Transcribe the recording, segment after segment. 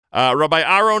Rabbi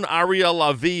Aaron Ariel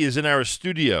Lavi is in our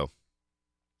studio.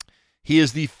 He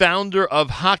is the founder of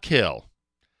Hakel.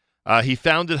 He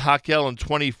founded Hakel in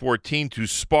 2014 to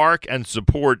spark and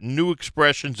support new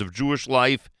expressions of Jewish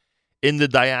life in the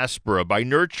diaspora by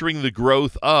nurturing the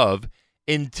growth of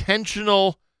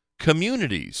intentional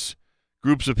communities,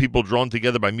 groups of people drawn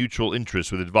together by mutual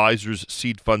interests with advisors,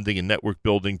 seed funding, and network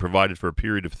building provided for a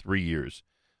period of 3 years.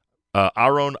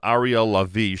 Aaron Ariel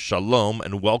Lavi, shalom,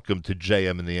 and welcome to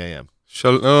JM in the AM.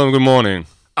 Shalom, good morning.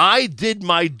 I did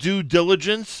my due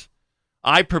diligence.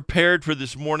 I prepared for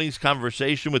this morning's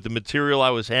conversation with the material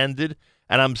I was handed,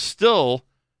 and I still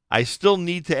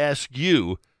need to ask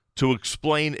you to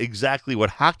explain exactly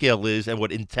what Hakel is and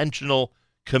what intentional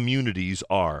communities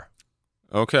are.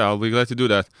 Okay, I'll be glad to do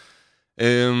that.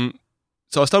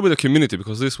 So I'll start with the community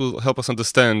because this will help us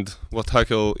understand what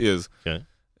Hakel is. Okay.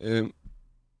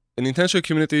 An intentional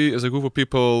community is a group of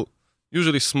people,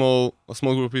 usually a small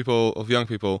group of people, of young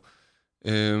people,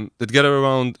 that gather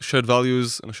around shared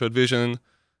values and a shared vision.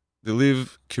 They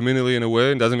live communally in a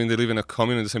way. It doesn't mean they live in a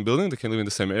commune in the same building. They can live in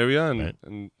the same area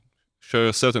and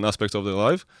share certain aspects of their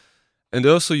life. And they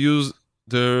also use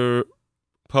their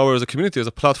power as a community as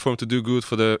a platform to do good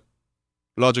for the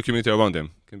larger community around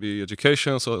them. It can be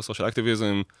education, social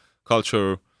activism,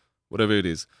 culture, whatever it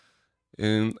is.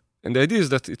 And the idea is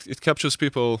that it captures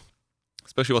people,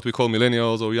 especially what we call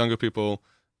millennials or younger people,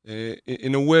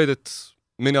 in a way that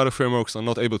many other frameworks are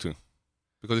not able to.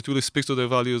 Because it really speaks to their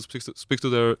values, speaks to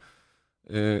their,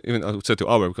 even I would say to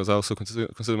our, because I also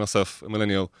consider myself a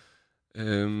millennial,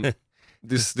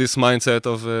 this mindset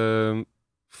of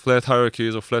flat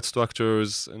hierarchies or flat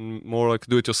structures and more like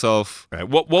do-it-yourself. Right.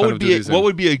 What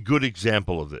would be a good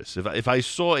example of this? If I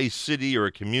saw a city or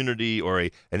a community or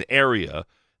an area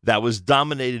that was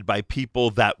dominated by people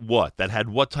that had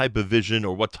what type of vision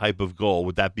or what type of goal,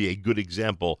 would that be a good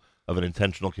example of an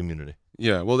intentional community?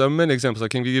 Yeah, well, there are many examples. I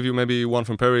can give you maybe one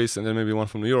from Paris and then maybe one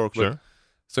from New York. Sure.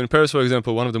 So in Paris, for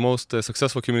example, one of the most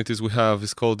successful communities we have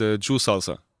is called the Jew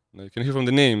Salsa. Now, you can hear from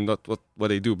the name what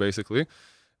they do, basically.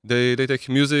 They take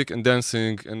music and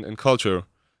dancing and culture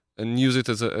and use it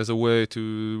as a way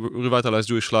to revitalize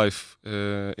Jewish life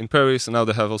in Paris. And now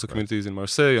they have also communities in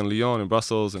Marseille and Lyon and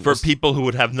Brussels. And for people who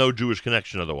would have no Jewish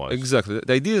connection otherwise. Exactly.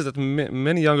 The idea is that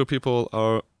many younger people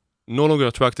are no longer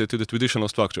attracted to the traditional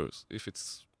structures. If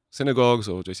it's synagogues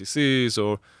or JCCs,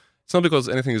 or it's not because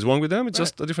anything is wrong with them. It's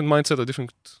just a different mindset, a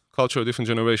different culture, a different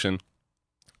generation.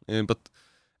 But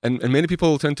many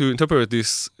people tend to interpret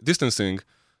this distancing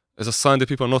as a sign that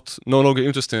people are no longer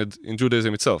interested in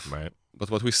Judaism itself. Right. But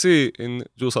what we see in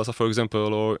Jew Salsa, for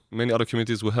example, or many other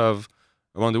communities we have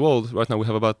around the world, right now we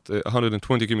have about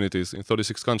 120 communities in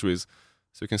 36 countries.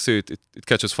 So you can see it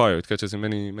catches fire. It catches in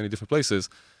many, many different places.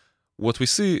 What we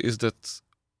see is that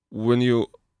when you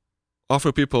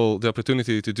offer people the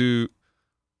opportunity to do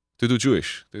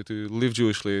Jewish, to live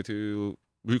Jewishly, to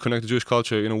reconnect the Jewish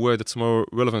culture in a way that's more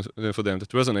relevant for them, that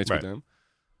resonates with them,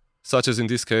 such as in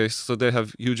this case. So they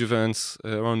have huge events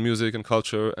around music and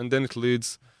culture, and then it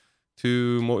leads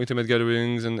to more intimate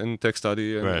gatherings and tech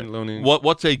study and learning.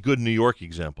 What's a good New York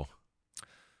example?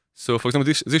 So, for example,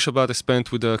 this Shabbat I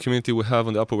spent with a community we have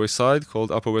on the Upper West Side called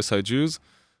Upper West Side Jews.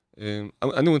 I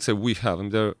wouldn't say we have. I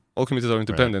mean, all communities are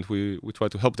independent. Right. We try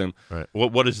to help them. Right.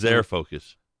 What is their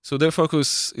focus? So their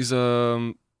focus is,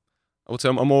 I would say,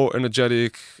 a more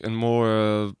energetic and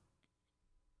more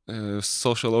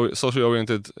socially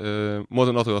oriented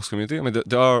modern Orthodox community. I mean,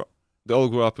 they all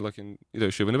grew up like in either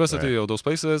Yeshiva University or those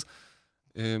places,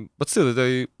 but still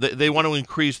they want to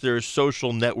increase their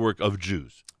social network of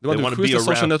Jews. They want to increase the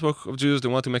social network of Jews. They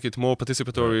want to make it more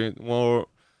participatory, more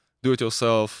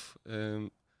do-it-yourself.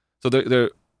 So they're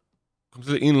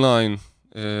completely in line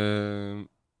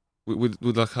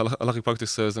with like halachic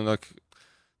practices, and like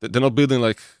they're not building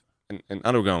like an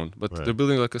underground, but they're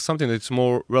building like something that's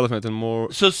more relevant and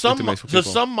more. So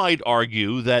some might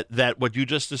argue that what you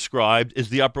just described is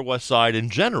the Upper West Side in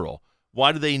general.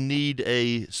 Why do they need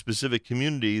a specific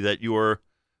community that you're,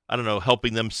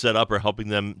 helping them set up or helping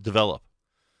them develop?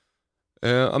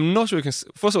 I'm not sure you can.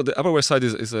 First of all, the Upper West Side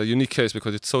is a unique case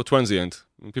because it's so transient.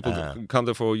 People come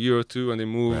there for a year or two and they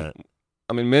move. Right.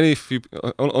 I mean,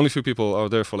 only few people are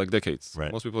there for like decades.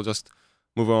 Right. Most people just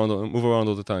move around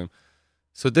all the time.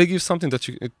 So they give something that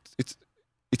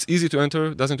it's easy to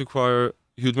enter. Doesn't require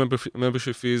huge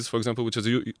membership fees, for example, which is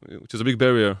a big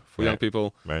barrier for young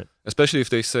people. Right. Especially if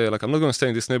they say like, I'm not going to stay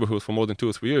in this neighborhood for more than 2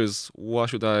 or 3 years. Why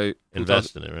should I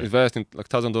invest in it? Right? Invest in like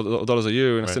 $1,000 a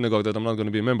year in a synagogue that I'm not going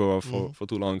to be a member of for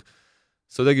too long.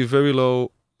 So they give very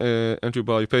low entry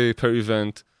bar. You pay per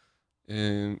event.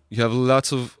 You have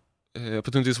lots of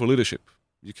opportunities for leadership.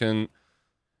 You can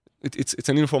it's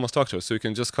an informal structure. So you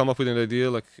can just come up with an idea.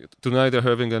 Like tonight they're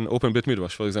having an open Beit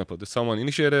Midrash, for example, that someone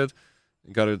initiated,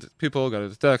 gathered people,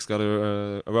 gathered the text,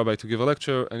 gathered a rabbi to give a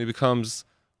lecture, and it becomes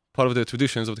part of the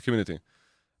traditions of the community.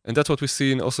 And that's what we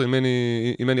see also in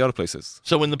many other places.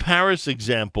 So in the Paris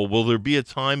example, will there be a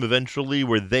time eventually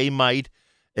where they might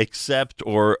accept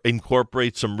or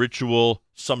incorporate some ritual,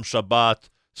 some Shabbat,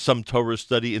 some Torah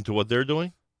study into what they're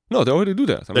doing? No, they already do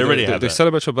that. They already have they that.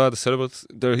 celebrate Shabbat. They celebrate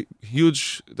their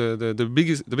huge. The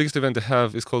biggest event they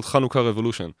have is called Hanukkah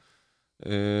Revolution,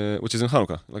 which is in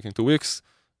Hanukkah. Like in 2 weeks,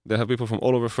 they have people from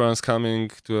all over France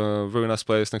coming to a very nice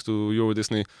place next to Euro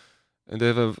Disney, and they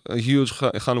have a huge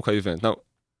Hanukkah event. Now,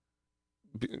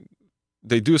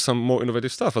 they do some more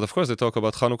innovative stuff, but of course they talk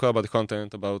about Hanukkah, about the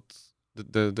content, about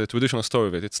the traditional story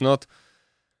of it. It's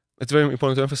very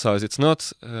important to emphasize, it's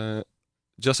not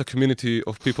just a community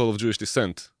of people of Jewish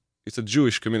descent. It's a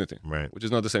Jewish community, Right. which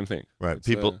is not the same thing. Right. It's,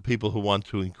 People who want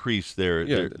to increase their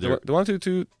they want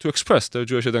to express their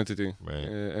Jewish identity, Right.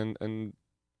 And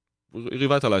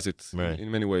revitalize it Right. in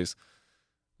many ways.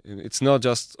 It's not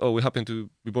just, we happen to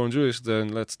be born Jewish, then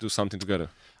let's do something together.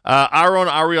 Aaron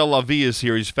Ariel Lavi is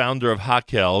here. He's founder of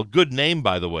Hakel. Good name,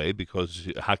 by the way, because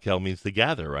Hakel means to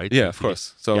gather, right? Yeah, of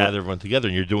course. So gather everyone together,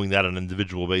 and you're doing that on an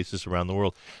individual basis around the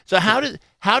world. So how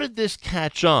did this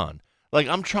catch on? Like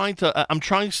I'm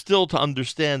trying still to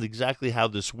understand exactly how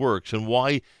this works and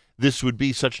why this would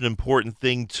be such an important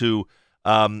thing to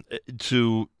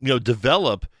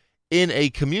develop in a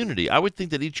community. I would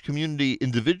think that each community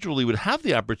individually would have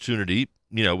the opportunity,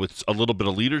 with a little bit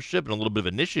of leadership and a little bit of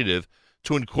initiative,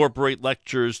 to incorporate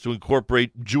lectures, to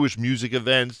incorporate Jewish music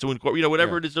events, to incorporate,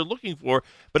 whatever it is they're looking for.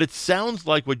 But it sounds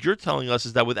like what you're telling us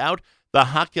is that without the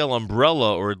Hakel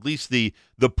umbrella, or at least the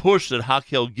push that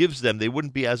Hakel gives them, they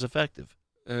wouldn't be as effective.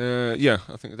 Yeah,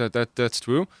 I think that's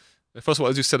true. First of all,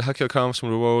 as you said, Hakel comes from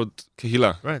the word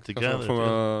kehila, Right, together.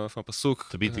 from pasuk,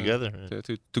 To be together.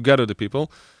 to gather the people.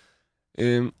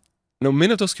 Now,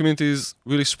 many of those communities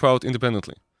really sprout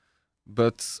independently.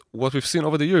 But what we've seen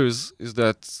over the years is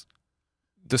that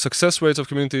the success rates of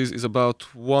communities is about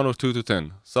 1 or 2 to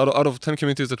 10. So out of 10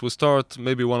 communities that will start,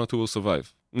 maybe 1 or 2 will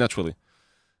survive, naturally.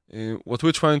 What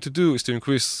we're trying to do is to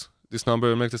increase this number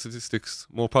and make the statistics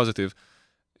more positive.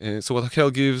 So what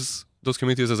Hakel gives those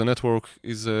communities as a network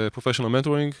is professional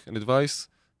mentoring and advice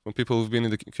from people who've been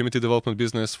in the community development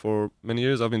business for many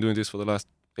years. I've been doing this for the last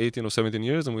 18 or 17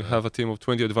 years, and we have a team of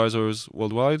 20 advisors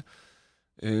worldwide.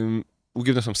 We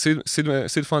give them some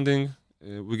seed funding.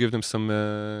 We give them some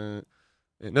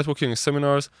networking and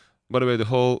seminars. By the way, the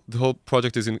whole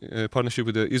project is in partnership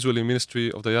with the Israeli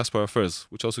Ministry of Diaspora Affairs,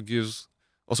 which also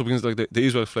brings like the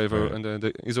Israel flavor and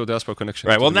the Israel diaspora connection.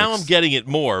 Right. Well, now I'm getting it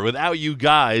more. Without you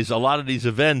guys, a lot of these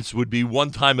events would be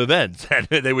one-time events, and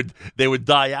they would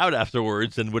die out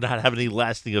afterwards and would not have any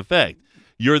lasting effect.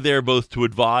 You're there both to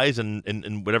advise and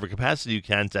in whatever capacity you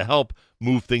can to help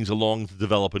move things along to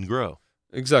develop and grow.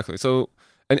 Exactly. So,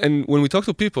 and when we talk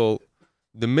to people,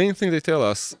 the main thing they tell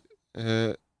us,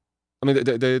 the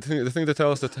thing they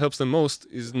tell us that helps them most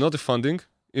is not the funding,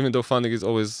 even though funding is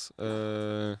always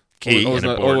Key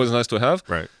always nice to have.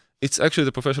 Right. It's actually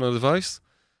the professional advice,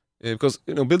 because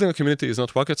building a community is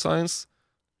not rocket science,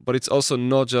 but it's also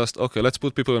not just let's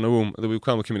put people in a room and they will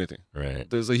become a community. Right.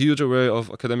 There's a huge array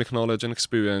of academic knowledge and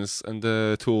experience and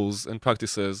tools and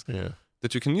practices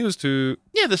that you can use to.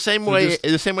 Yeah, the same way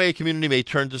a community may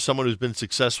turn to someone who's been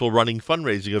successful running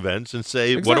fundraising events and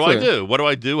say, Exactly. What do I do? What do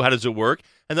I do? How does it work?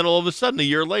 And then all of a sudden, a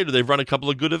year later, they've run a couple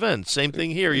of good events. Same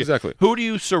thing here. Exactly. Who do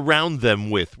you surround them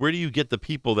with? Where do you get the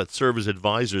people that serve as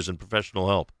advisors and professional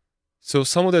help? So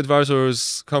some of the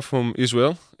advisors come from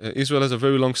Israel. Israel has a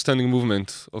very long-standing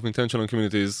movement of intentional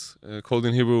communities called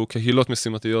in Hebrew Kehilot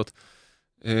Mesimatiyot.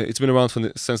 It's been around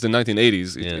since the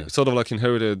 1980s. It's sort of like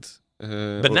inherited.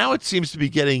 But now it seems to be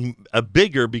getting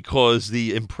bigger, because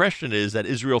the impression is that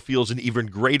Israel feels an even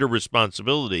greater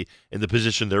responsibility in the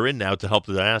position they're in now to help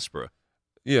the diaspora.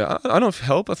 Yeah, I don't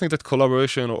help. I think that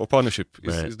collaboration or partnership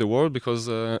is the word, because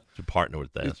To partner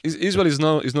with that. Israel is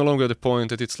no longer at the point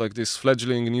that it's like this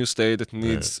fledgling new state that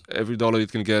needs every dollar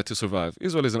it can get to survive.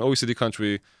 Israel is an OECD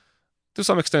country. To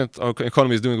some extent, our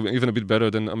economy is doing even a bit better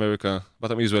than America.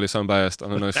 But I'm Israeli, so I'm biased. I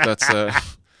don't know if that's.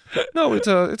 No, it's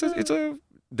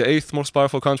the 8th most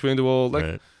powerful country in the world.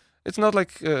 It's not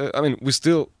like we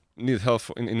still need help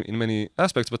in many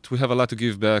aspects, but we have a lot to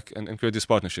give back and create this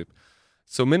partnership.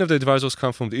 So many of the advisors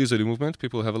come from the Israeli movement.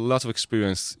 People have a lot of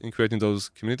experience in creating those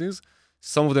communities.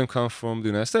 Some of them come from the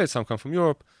United States, some come from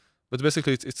Europe, but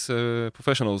basically it's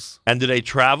professionals. And do they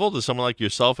travel? Does someone like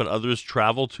yourself and others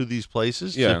travel to these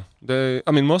places? Yeah,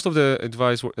 most of the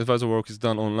advisor work is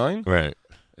done online. Right.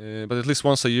 but at least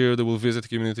once a year they will visit the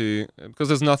community because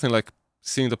there's nothing like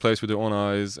seeing the place with their own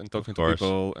eyes and talking to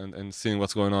people and seeing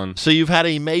what's going on. So you've had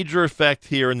a major effect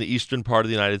here in the eastern part of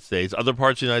the United States. Other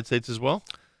parts of the United States as well?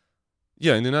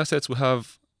 Yeah, in the United States we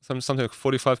have something like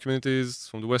 45 communities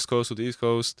from the West Coast to the East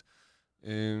Coast.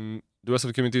 The rest of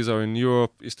the communities are in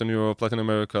Europe, Eastern Europe, Latin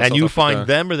America, and South you Africa. find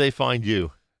them or they find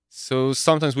you? So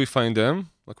sometimes we find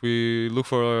them. Like we look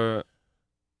for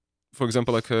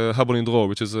example, like Habon Dror,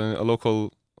 which is a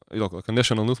local, like a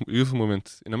national youth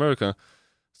movement in America.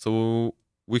 So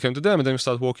we came to them and then we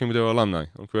start working with their alumni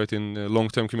on creating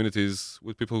long-term communities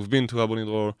with people who've been to Habon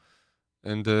Dror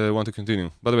and want to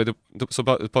continue. By the way,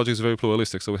 the project is very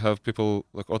pluralistic. So we have people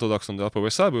like Orthodox on the Upper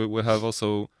West Side. We have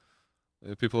also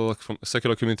people like from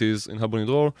secular communities in Habon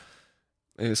Dror.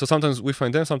 So sometimes we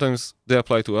find them, sometimes they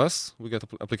apply to us. We get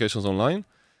applications online.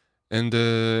 And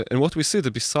what we see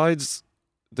that besides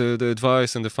the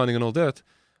advice and the funding and all that,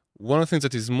 one of the things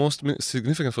that is most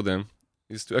significant for them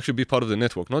is to actually be part of the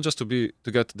network, not just to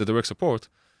get the direct support.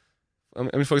 I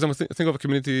mean, for example, think of a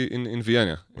community in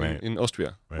Vienna, in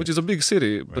Austria, which is a big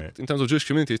city, but in terms of Jewish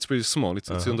community, it's pretty small. It's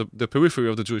on the periphery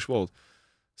of the Jewish world.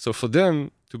 So for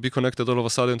them to be connected all of a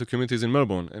sudden to communities in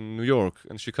Melbourne and New York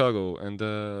and Chicago and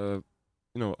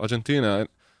Argentina and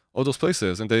all those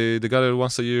places, and they gather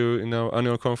once a year in our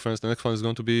annual conference. The next one is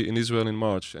going to be in Israel in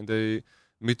March, and they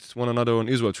meet one another on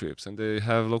Israel trips, and they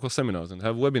have local seminars and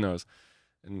have webinars,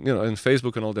 and and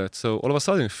Facebook and all that. So all of a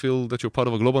sudden, you feel that you're part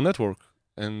of a global network,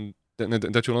 and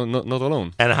that you're not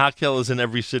alone. And Hakhel is in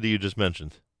every city you just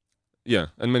mentioned. Yeah,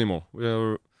 and many more. We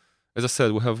are, as I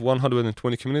said, we have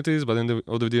 120 communities. By the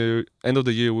end of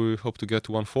the year, we hope to get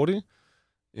to 140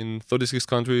 in 36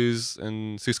 countries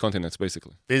and 6 continents,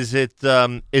 basically. Is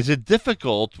it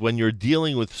difficult when you're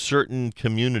dealing with certain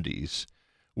communities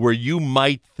where you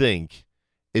might think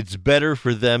it's better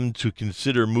for them to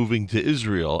consider moving to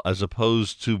Israel as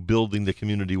opposed to building the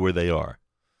community where they are?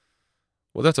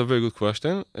 Well, that's a very good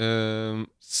question.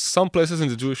 Some places in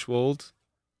the Jewish world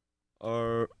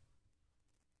are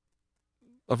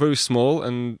very small,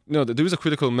 and there is a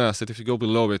critical mass that if you go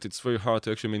below it, it's very hard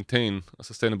to actually maintain a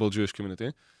sustainable Jewish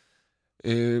community.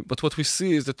 But what we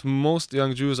see is that most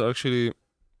young Jews are actually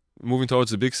moving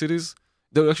towards the big cities.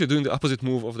 They're actually doing the opposite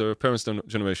move of their parents'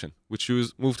 generation, which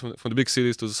moved from the big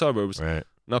cities to the suburbs. Right.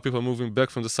 Now people are moving back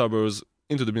from the suburbs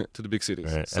into to the big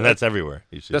cities. Right. So and that's everywhere.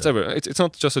 That's everywhere. It's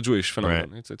not just a Jewish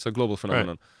phenomenon. Right. It's a global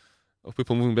phenomenon of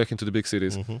people moving back into the big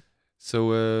cities. Mm-hmm.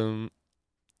 So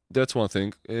that's one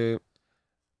thing.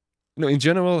 In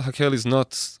general, Hakhel is not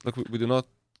like we do not.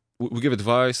 We give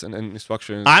advice and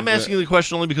instructions. I'm asking the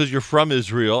question only because you're from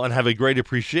Israel and have a great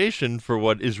appreciation for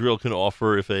what Israel can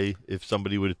offer if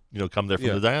somebody would come there from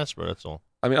the diaspora. That's all.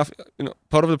 I mean,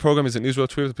 part of the program is an Israel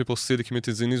trip that people see the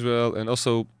communities in Israel and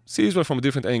also see Israel from a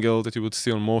different angle that you would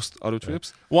see on most other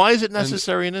trips. Why is it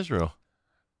necessary in Israel?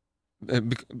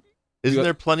 Isn't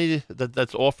there plenty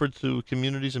that's offered to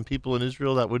communities and people in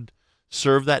Israel that would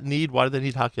serve that need? Why do they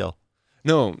need Hakhel?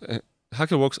 No.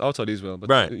 Hakhel works outside Israel, but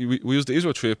we use the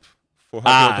Israel trip for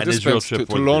participants to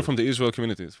learn from the Israel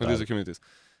communities, from these communities.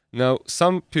 Now,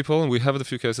 some people, and we have a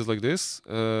few cases like this,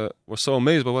 were so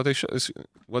amazed by what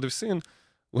they've seen.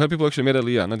 We have people actually made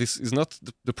Aliyah. Now, this is not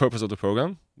the purpose of the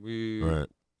program. We're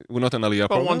not an Aliyah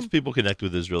program. But once people connect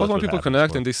with Israel, but when people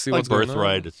connect and they see what's going on,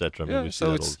 birthright, etc. Yeah, we see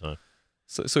that all the time.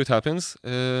 So it happens.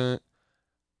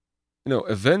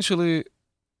 Eventually,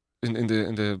 in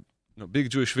the big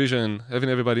Jewish vision, having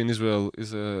everybody in Israel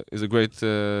is a great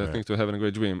thing to have and a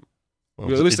great dream. Well,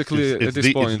 realistically, at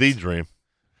this point, it's the dream.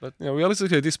 But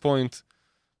realistically, at this point,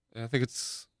 I think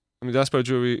the diaspora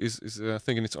Jewry is a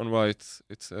thing in its own right.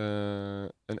 It's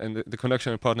and the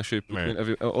connection and partnership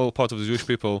between all parts of the Jewish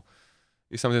people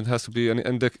is something that has to be,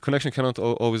 and the connection cannot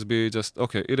always be just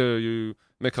either you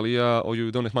make Aliyah or you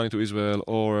donate money to Israel,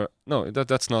 or no,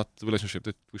 that's not the relationship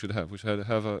that we should have. We should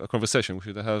have a conversation. We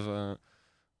should have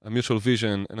a mutual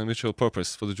vision and a mutual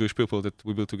purpose for the Jewish people that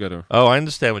we build together. Oh, I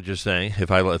understand what you're saying.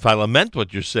 If I lament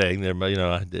what you're saying, there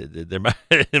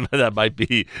that might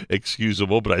be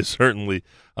excusable, but I certainly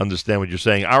understand what you're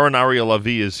saying. Aaron Ariel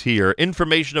Lavi is here.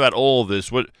 Information about all of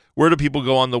this. Where do people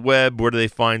go on the web? Where do they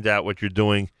find out what you're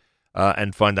doing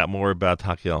and find out more about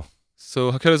Hakhel?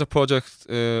 So Hakhel is a project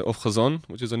of Chazon,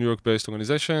 which is a New York-based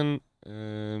organization.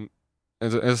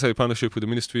 As I say, partnership with the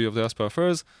Ministry of Diaspora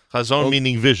Affairs. Chazon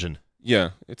meaning vision.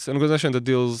 Yeah, it's an organization that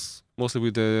deals mostly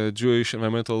with the Jewish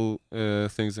environmental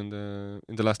things in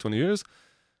the last 20 years.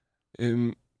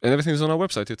 And everything is on our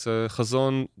website. It's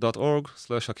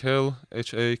chazon.org/hakel,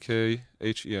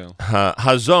 HAKHEL.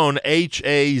 Hazon,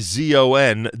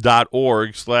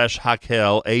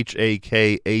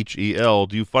 HAZON.org/Hakel, HAKHEL.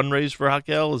 Do you fundraise for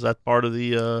Hakel? Is that part of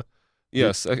the...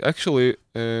 Yes, actually,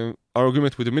 our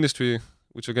agreement with the ministry,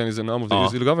 which again is an arm of the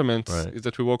Israeli government, is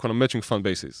that we work on a matching fund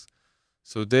basis.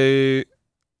 So they've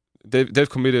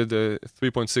committed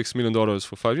 $3.6 million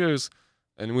for 5 years,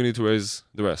 and we need to raise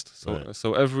the rest.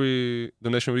 So every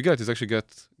donation we get is actually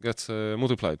gets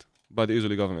multiplied by the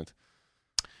Israeli government.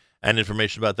 And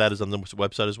information about that is on the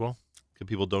website as well? Can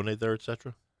people donate there,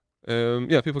 etc.?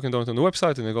 People can donate on the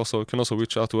website, and they can also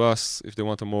reach out to us if they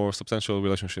want a more substantial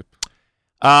relationship.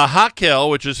 Hakel,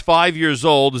 which is 5 years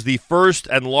old, is the first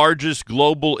and largest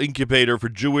global incubator for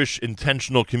Jewish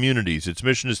intentional communities. Its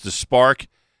mission is to spark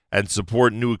and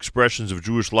support new expressions of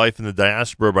Jewish life in the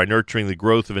diaspora by nurturing the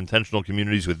growth of intentional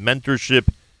communities with mentorship,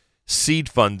 seed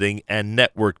funding, and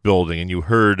network building. And you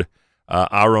heard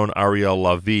Aaron Ariel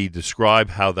Lavi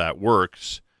describe how that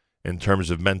works in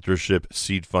terms of mentorship,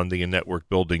 seed funding, and network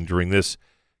building during this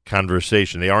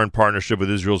conversation. They are in partnership with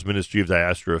Israel's Ministry of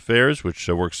Diaspora Affairs, which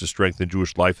works to strengthen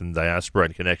Jewish life in the diaspora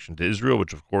and connection to Israel,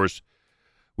 which, of course,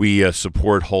 we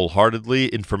support wholeheartedly.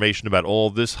 Information about all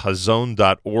of this,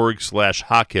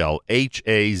 hazon.org/Hakel,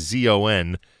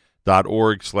 HAZON.org/Hakel,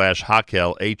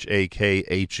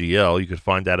 HAKHEL. You can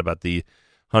find out about the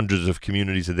hundreds of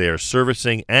communities that they are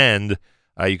servicing, and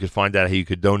you can find out how you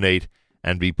could donate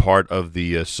and be part of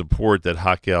the support that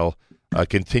Hakel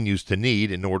continues to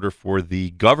need in order for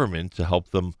the government to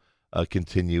help them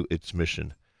continue its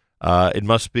mission. It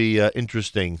must be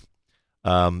interesting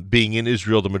being in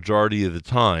Israel the majority of the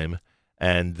time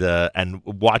and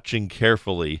watching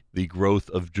carefully the growth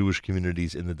of Jewish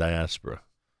communities in the diaspora.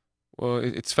 Well,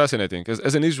 it's fascinating.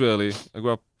 As an Israeli, I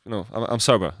grew up, I'm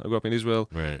Sarba. I grew up in Israel.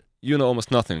 Right. You know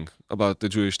almost nothing about the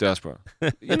Jewish diaspora.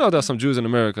 You know there's some Jews in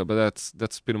America, but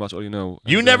that's pretty much all you know.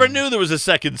 You never knew there was a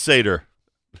second Seder.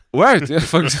 Right. Yeah,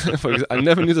 for example, I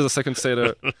never knew there was a second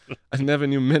Seder. I never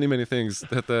knew many things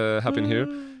that happen here.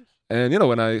 And,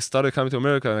 when I started coming to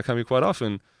America, and I come here quite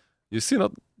often, you see,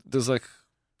 there's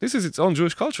this is its own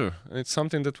Jewish culture. And it's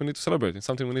something that we need to celebrate. It's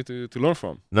something we need to learn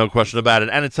from. No question about it.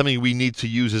 And it's something we need to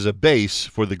use as a base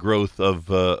for the growth of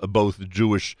both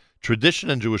Jewish tradition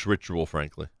and Jewish ritual,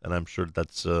 frankly. And I'm sure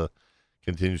that's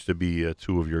continues to be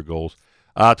two of your goals.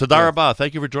 Tadar Rabah,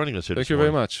 thank you for joining us here Thank this you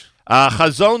morning. very much.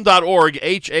 Chazon.org,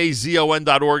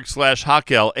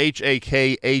 HAZON.org/Hakel,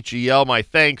 HAKHEL. My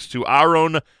thanks to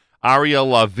Aaron Ariel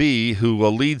Lavi, who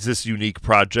leads this unique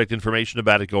project. Information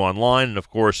about it go online, and of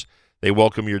course, they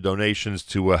welcome your donations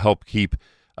to help keep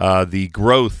the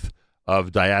growth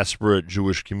of diaspora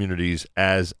Jewish communities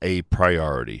as a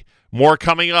priority. More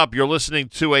coming up. You're listening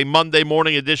to a Monday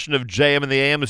morning edition of JM in the AM.